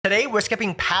Today, we're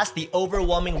skipping past the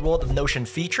overwhelming world of Notion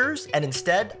features, and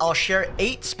instead, I'll share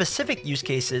 8 specific use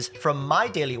cases from my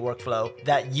daily workflow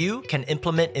that you can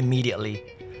implement immediately.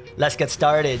 Let's get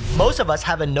started. Most of us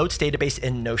have a notes database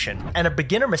in Notion, and a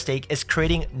beginner mistake is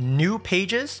creating new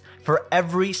pages for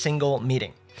every single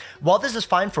meeting. While this is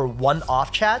fine for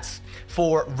one-off chats,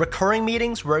 for recurring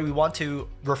meetings where we want to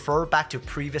refer back to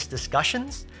previous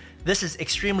discussions, this is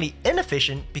extremely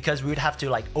inefficient because we would have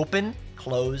to open,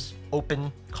 close,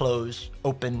 open, close,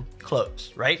 open,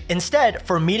 close, right? Instead,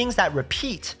 for meetings that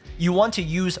repeat, you want to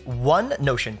use one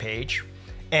Notion page.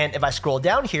 And if I scroll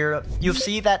down here, you'll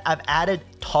see that I've added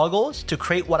toggles to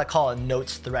create what I call a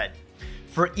notes thread.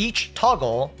 For each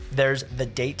toggle, there's the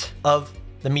date of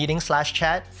the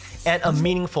meeting/chat and a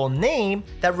meaningful name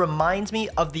that reminds me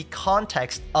of the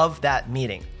context of that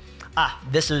meeting.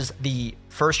 This is the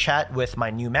first chat with my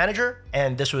new manager,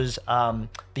 and this was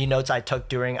the notes I took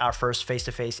during our first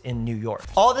face-to-face in New York.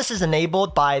 All this is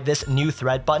enabled by this new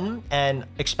thread button, and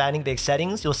expanding the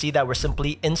settings, you'll see that we're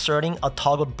simply inserting a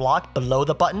toggled block below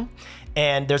the button,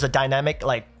 and there's a dynamic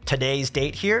today's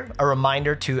date here, a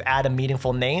reminder to add a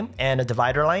meaningful name and a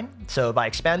divider line. So if I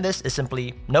expand this, it's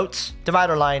simply notes,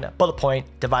 divider line, bullet point,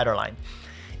 divider line.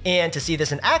 And to see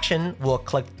this in action, we'll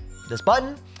click this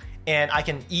button, and I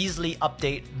can easily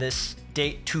update this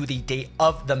date to the date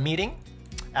of the meeting.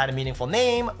 Add a meaningful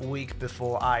name, week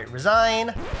before I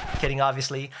resign. Kidding,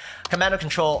 obviously. Command or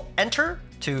Control Enter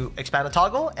to expand the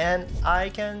toggle, and I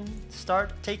can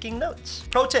start taking notes.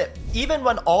 Pro tip, even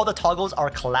when all the toggles are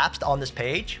collapsed on this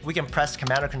page, we can press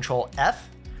Command or Control F,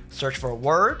 search for a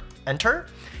word, enter,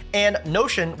 and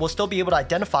Notion will still be able to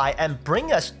identify and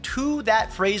bring us to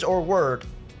that phrase or word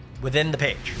within the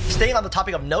page. Staying on the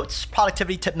topic of notes,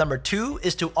 productivity tip number 2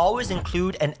 is to always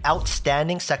include an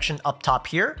outstanding section up top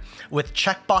here with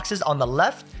checkboxes on the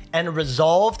left and a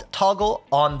resolved toggle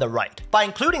on the right. By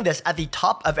including this at the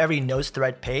top of every notes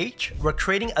thread page, we're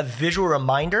creating a visual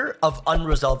reminder of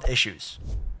unresolved issues.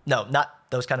 No, not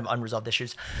those kind of unresolved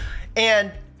issues.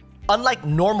 And unlike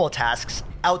normal tasks,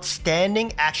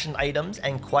 outstanding action items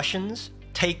and questions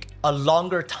take a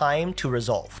longer time to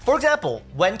resolve. For example,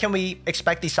 when can we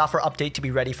expect the software update to be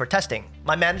ready for testing?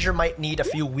 My manager might need a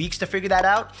few weeks to figure that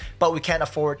out, but we can't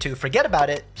afford to forget about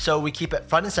it, so we keep it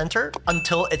front and center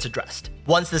until it's addressed.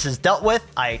 Once this is dealt with,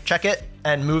 I check it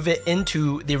and move it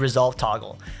into the resolve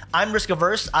toggle. I'm risk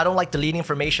averse. I don't like deleting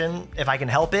information if I can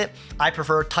help it. I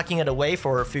prefer tucking it away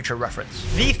for future reference.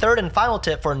 The third and final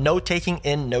tip for note-taking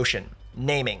in Notion,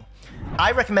 naming.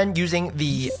 I recommend using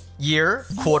the year,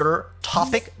 quarter,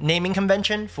 topic naming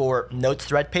convention for notes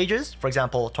thread pages, for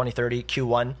example, 2030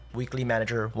 Q1 Weekly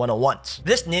Manager 101s.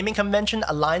 This naming convention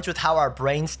aligns with how our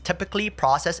brains typically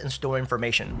process and store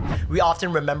information. We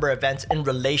often remember events in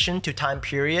relation to time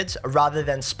periods rather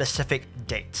than specific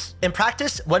dates. In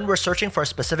practice, when we're searching for a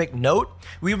specific note,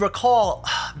 we recall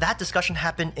that discussion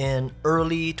happened in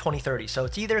early 2030. So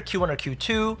it's either Q1 or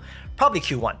Q2, probably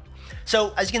Q1.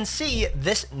 So as you can see,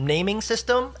 this naming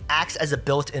system acts as a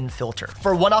built-in filter.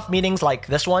 For one-off meetings like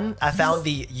this one, I found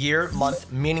the year,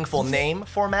 month, meaningful name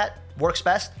format works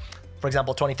best. For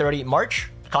example, 2030 March,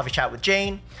 coffee chat with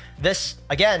Jane. This,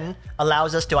 again,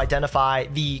 allows us to identify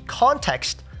the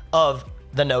context of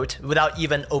the note without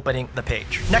even opening the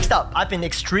page. Next up, I've been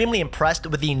extremely impressed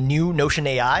with the new Notion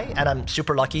AI, and I'm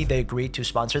super lucky they agreed to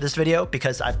sponsor this video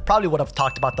because I probably would have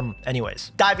talked about them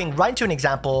anyways. Diving right into an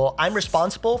example, I'm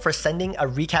responsible for sending a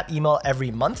recap email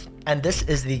every month, and this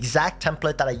is the exact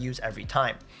template that I use every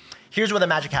time. Here's where the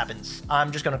magic happens.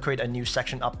 I'm just gonna create a new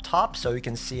section up top so you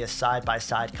can see a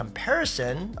side-by-side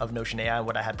comparison of Notion AI and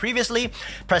what I had previously.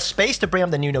 Press space to bring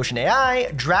up the new Notion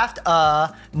AI, draft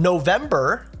a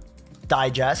November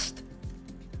digest,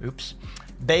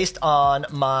 based on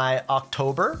my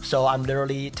October. So I'm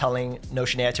literally telling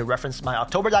Notion AI to reference my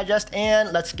October digest,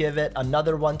 and let's give it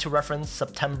another one to reference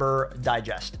September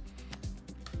digest.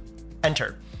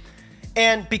 Enter.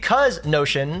 And because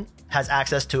Notion has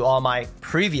access to all my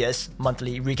previous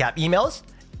monthly recap emails,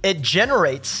 it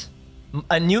generates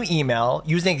a new email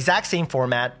using the exact same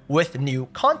format with new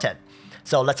content.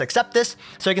 So let's accept this.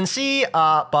 So you can see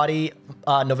body,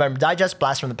 November digest,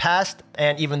 blast from the past,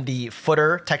 and even the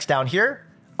footer text down here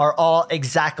are all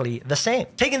exactly the same.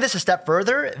 Taking this a step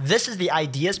further, this is the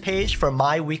ideas page for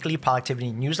my weekly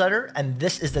productivity newsletter, and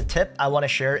this is the tip I want to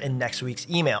share in next week's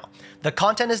email. The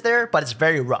content is there, but it's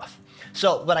very rough.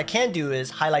 So what I can do is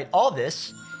highlight all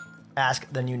this, ask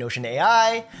the new Notion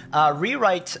AI,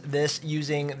 rewrite this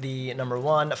using the number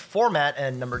 1 format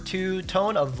and number 2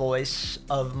 tone of voice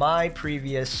of my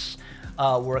previous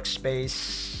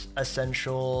workspace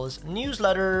essentials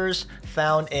newsletters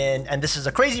found in, and this is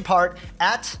a crazy part,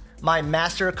 at my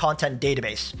master content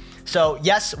database. So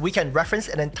yes, we can reference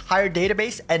an entire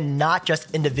database and not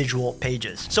just individual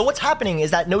pages. So what's happening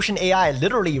is that Notion AI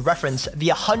literally referenced the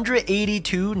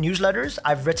 182 newsletters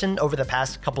I've written over the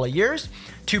past couple of years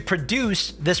to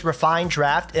produce this refined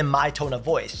draft in my tone of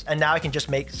voice. And now I can just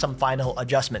make some final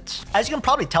adjustments. As you can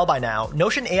probably tell by now,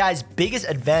 Notion AI's biggest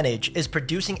advantage is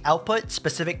producing output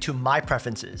specific to my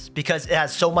preferences because it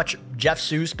has so much Jeff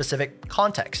Su specific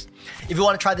context. If you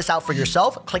want to try this out for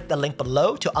yourself, click the link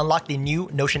below to unlock the new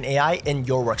Notion AI in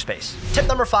your workspace. Tip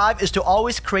number 5 is to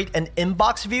always create an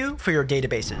inbox view for your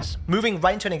databases. Moving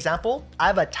right into an example, I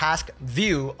have a task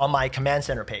view on my command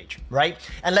center page, right?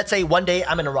 And let's say one day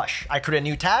I'm in a rush. I create a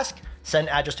new task, send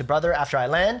address to brother after I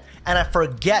land, and I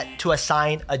forget to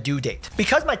assign a due date.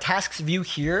 Because my tasks view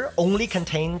here only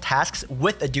contain tasks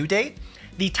with a due date,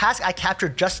 the task I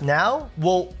captured just now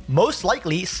will most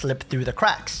likely slip through the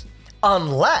cracks.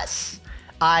 Unless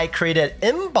I create an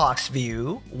inbox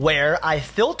view where I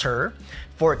filter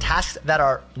for tasks that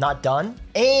are not done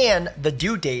and the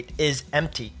due date is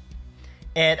empty.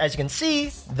 And as you can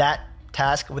see, that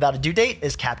task without a due date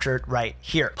is captured right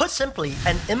here. Put simply,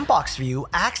 an inbox view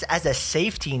acts as a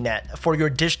safety net for your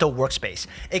digital workspace.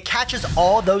 It catches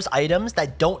all those items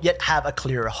that don't yet have a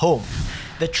clear home.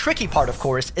 The tricky part, of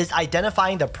course, is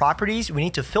identifying the properties we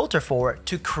need to filter for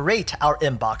to create our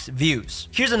inbox views.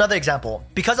 Here's another example.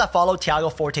 Because I follow Tiago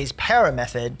Forte's para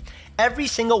method, every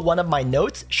single one of my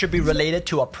notes should be related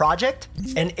to a project,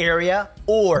 an area,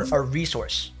 or a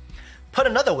resource. Put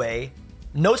another way,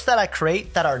 notes that I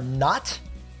create that are not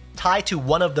tied to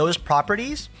one of those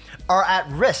properties are at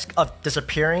risk of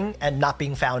disappearing and not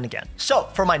being found again. So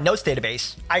for my notes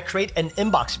database, I create an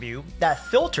inbox view that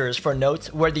filters for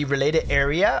notes where the related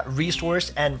area,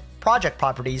 resource, and project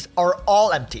properties are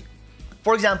all empty.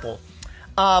 For example,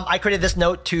 I created this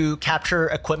note to capture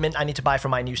equipment I need to buy for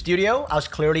my new studio. I was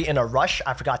clearly in a rush.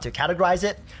 I forgot to categorize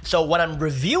it. So when I'm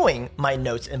reviewing my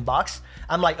notes inbox,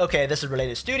 I'm like, okay, this is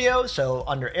related to studio. So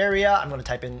under area, I'm going to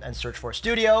type in and search for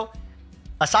studio.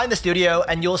 Assign the studio,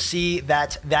 and you'll see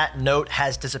that that note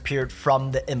has disappeared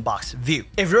from the inbox view.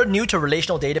 If you're new to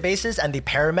relational databases and the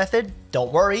para method,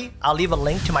 don't worry. I'll leave a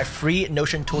link to my free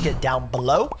Notion toolkit down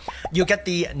below. You'll get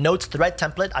the notes thread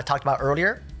template I talked about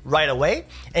earlier right away,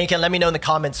 and you can let me know in the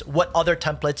comments what other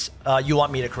templates you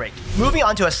want me to create. Moving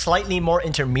on to a slightly more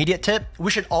intermediate tip,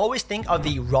 we should always think of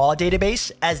the raw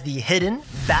database as the hidden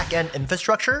backend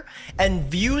infrastructure and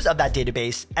views of that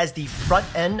database as the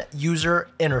front-end user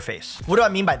interface. What do I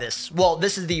mean by this? Well,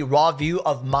 this is the raw view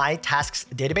of my tasks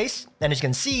database, and as you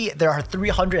can see, there are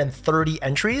 330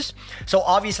 entries. So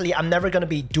obviously, I'm never going to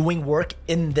be doing work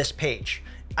in this page.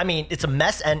 I mean, it's a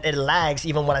mess and it lags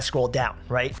even when I scroll down,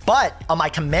 right? But on my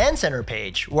command center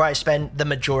page, where I spend the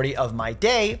majority of my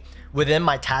day within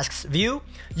my tasks view,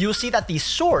 you'll see that the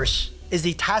source is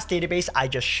the task database I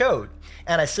just showed.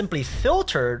 And I simply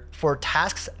filtered for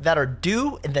tasks that are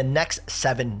due in the next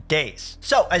 7 days.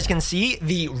 So as you can see,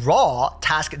 the raw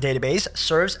task database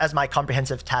serves as my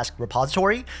comprehensive task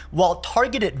repository, while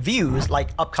targeted views like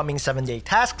upcoming 7-day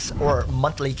tasks or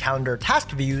monthly calendar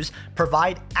task views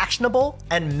provide actionable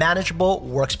and manageable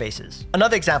workspaces.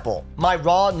 Another example, my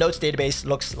raw notes database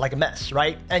looks like a mess,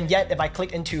 right? And yet if I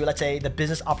click into, let's say, the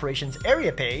business operations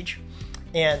area page,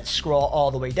 and scroll all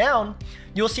the way down,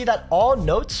 you'll see that all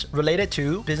notes related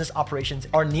to business operations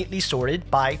are neatly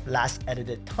sorted by last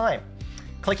edited time.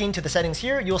 Clicking to the settings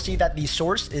here, you'll see that the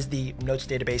source is the notes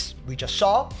database we just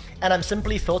saw, and I'm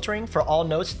simply filtering for all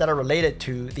notes that are related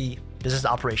to the business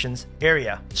operations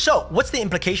area. So what's the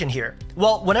implication here?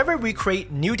 Well, whenever we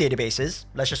create new databases,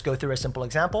 let's just go through a simple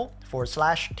example,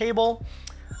 /table.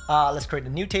 Let's create a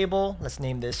new table. Let's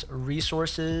name this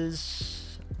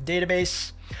resources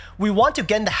database. We want to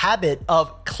get in the habit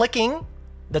of clicking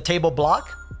the table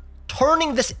block,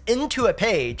 turning this into a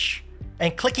page,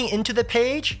 and clicking into the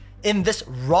page in this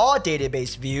raw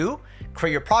database view.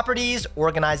 Create your properties,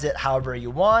 organize it however you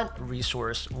want,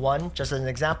 resource 1, just as an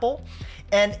example.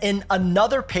 And in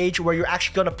another page where you're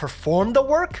actually going to perform the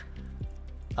work,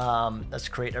 let's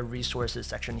create a resources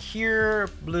section here,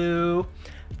 blue,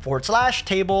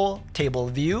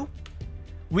 /table view.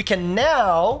 We can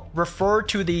now refer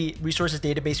to the resources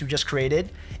database we just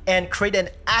created and create an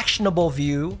actionable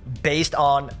view based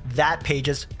on that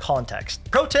page's context.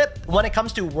 Pro tip, when it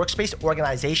comes to workspace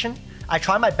organization, I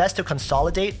try my best to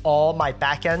consolidate all my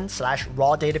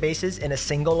backend/raw databases in a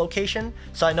single location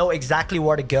so I know exactly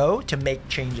where to go to make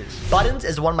changes. Buttons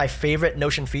is one of my favorite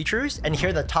Notion features, and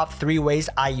here are the top 3 ways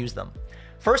I use them.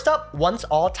 First up, once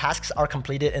all tasks are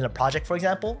completed in a project, for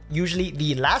example, usually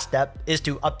the last step is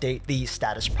to update the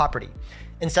status property.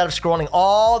 Instead of scrolling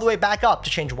all the way back up to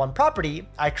change one property,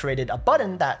 I created a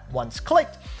button that, once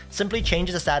clicked, simply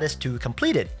changes the status to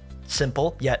completed.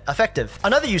 Simple yet effective.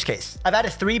 Another use case, I've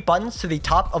added 3 buttons to the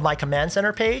top of my command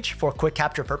center page for quick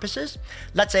capture purposes.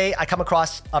 Let's say I come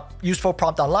across a useful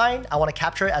prompt online. I want to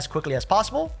capture it as quickly as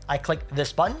possible. I click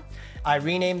this button. I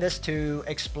rename this to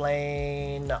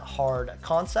explain hard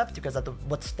concept because that's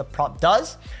what the prompt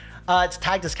does. It's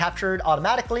tagged as captured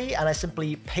automatically, and I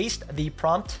simply paste the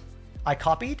prompt I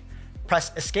copied,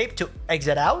 press escape to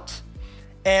exit out.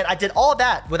 And I did all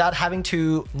that without having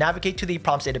to navigate to the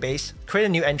prompts database, create a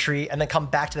new entry, and then come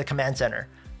back to the command center.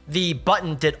 The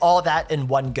button did all that in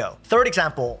one go. Third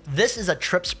example, this is a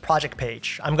trips project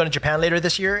page. I'm going to Japan later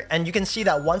this year, and you can see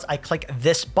that once I click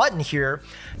this button here,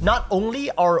 not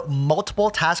only are multiple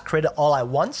tasks created all at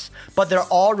once, but they're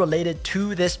all related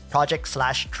to this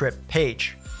project/trip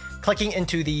page. Clicking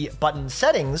into the button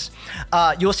settings,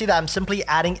 you'll see that I'm simply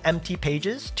adding empty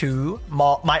pages to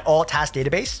my all task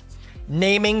database,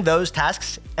 naming those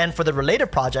tasks, and for the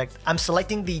related project, I'm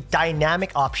selecting the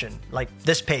dynamic option, like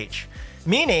this page.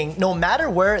 Meaning, no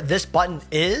matter where this button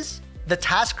is, the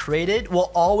task created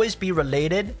will always be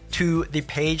related to the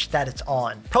page that it's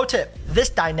on. Pro tip, this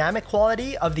dynamic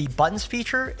quality of the buttons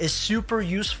feature is super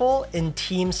useful in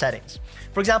team settings.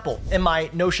 For example, in my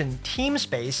Notion team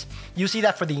space, you see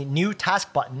that for the new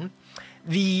task button,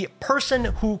 the person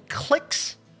who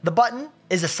clicks the button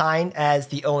is assigned as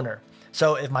the owner.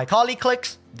 So if my colleague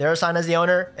clicks, they're assigned as the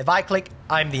owner. If I click,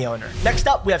 I'm the owner. Next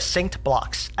up, we have synced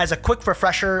blocks. As a quick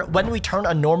refresher, when we turn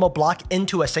a normal block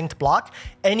into a synced block,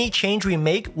 any change we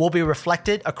make will be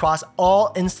reflected across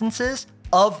all instances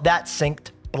of that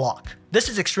synced block. This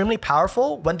is extremely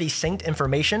powerful when the synced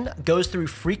information goes through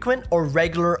frequent or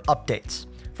regular updates.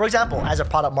 For example, as a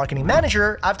product marketing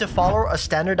manager, I have to follow a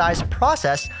standardized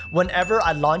process whenever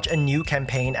I launch a new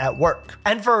campaign at work.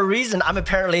 And for a reason I'm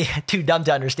apparently too dumb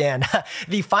to understand,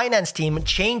 the finance team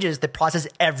changes the process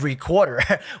every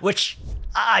quarter, which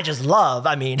I just love.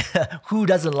 I mean, who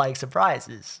doesn't like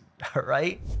surprises,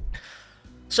 right?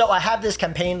 So I have this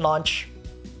campaign launch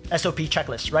SOP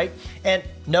checklist, right? And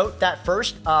note that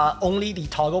first, only the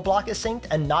toggle block is synced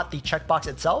and not the checkbox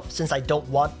itself, since I don't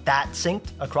want that synced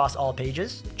across all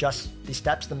pages, just the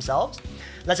steps themselves.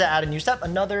 Let's add a new step,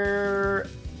 another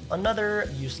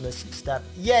useless step.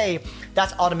 Yay,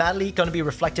 that's automatically going to be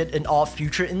reflected in all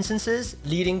future instances,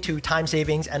 leading to time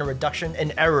savings and a reduction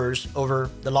in errors over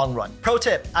the long run. Pro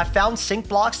tip, I found sync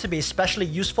blocks to be especially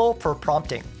useful for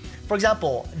prompting. For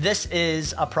example, this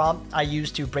is a prompt I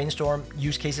use to brainstorm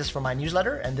use cases for my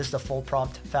newsletter, and this is the full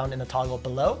prompt found in the toggle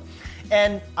below.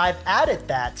 And I've added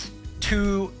that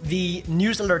to the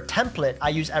newsletter template I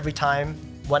use every time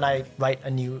when I write a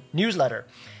new newsletter.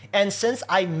 And since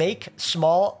I make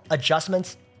small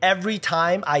adjustments every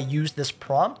time I use this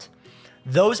prompt,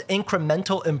 those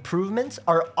incremental improvements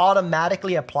are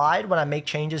automatically applied when I make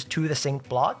changes to the synced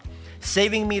block,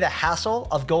 saving me the hassle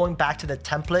of going back to the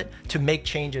template to make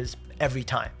changes every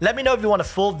time. Let me know if you want a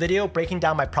full video breaking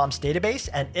down my prompts database,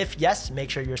 and if yes,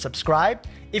 make sure you're subscribed.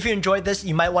 If you enjoyed this,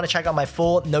 you might want to check out my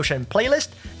full Notion playlist.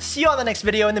 See you on the next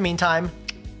video. In the meantime,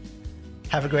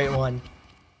 have a great one.